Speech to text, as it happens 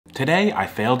Today, I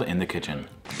failed in the kitchen.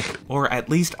 Or at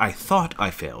least I thought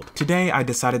I failed. Today, I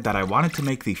decided that I wanted to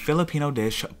make the Filipino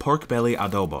dish pork belly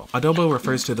adobo. Adobo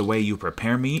refers to the way you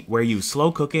prepare meat, where you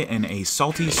slow cook it in a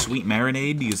salty, sweet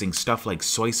marinade using stuff like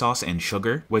soy sauce and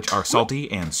sugar, which are salty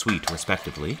and sweet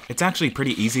respectively. It's actually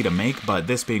pretty easy to make, but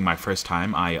this being my first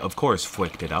time, I of course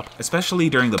flicked it up. Especially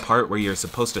during the part where you're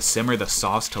supposed to simmer the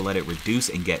sauce to let it reduce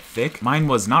and get thick. Mine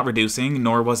was not reducing,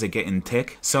 nor was it getting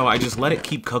thick, so I just let it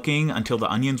keep cooking until the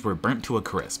onions were burnt to a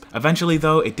crisp. Eventually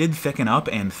though, it did thicken up,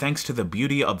 and thanks to the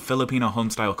beauty of Filipino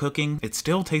homestyle cooking, it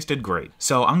still tasted great.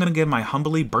 So I'm gonna give my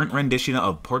humbly burnt rendition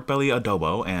of pork belly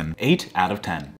adobo an 8 out of 10.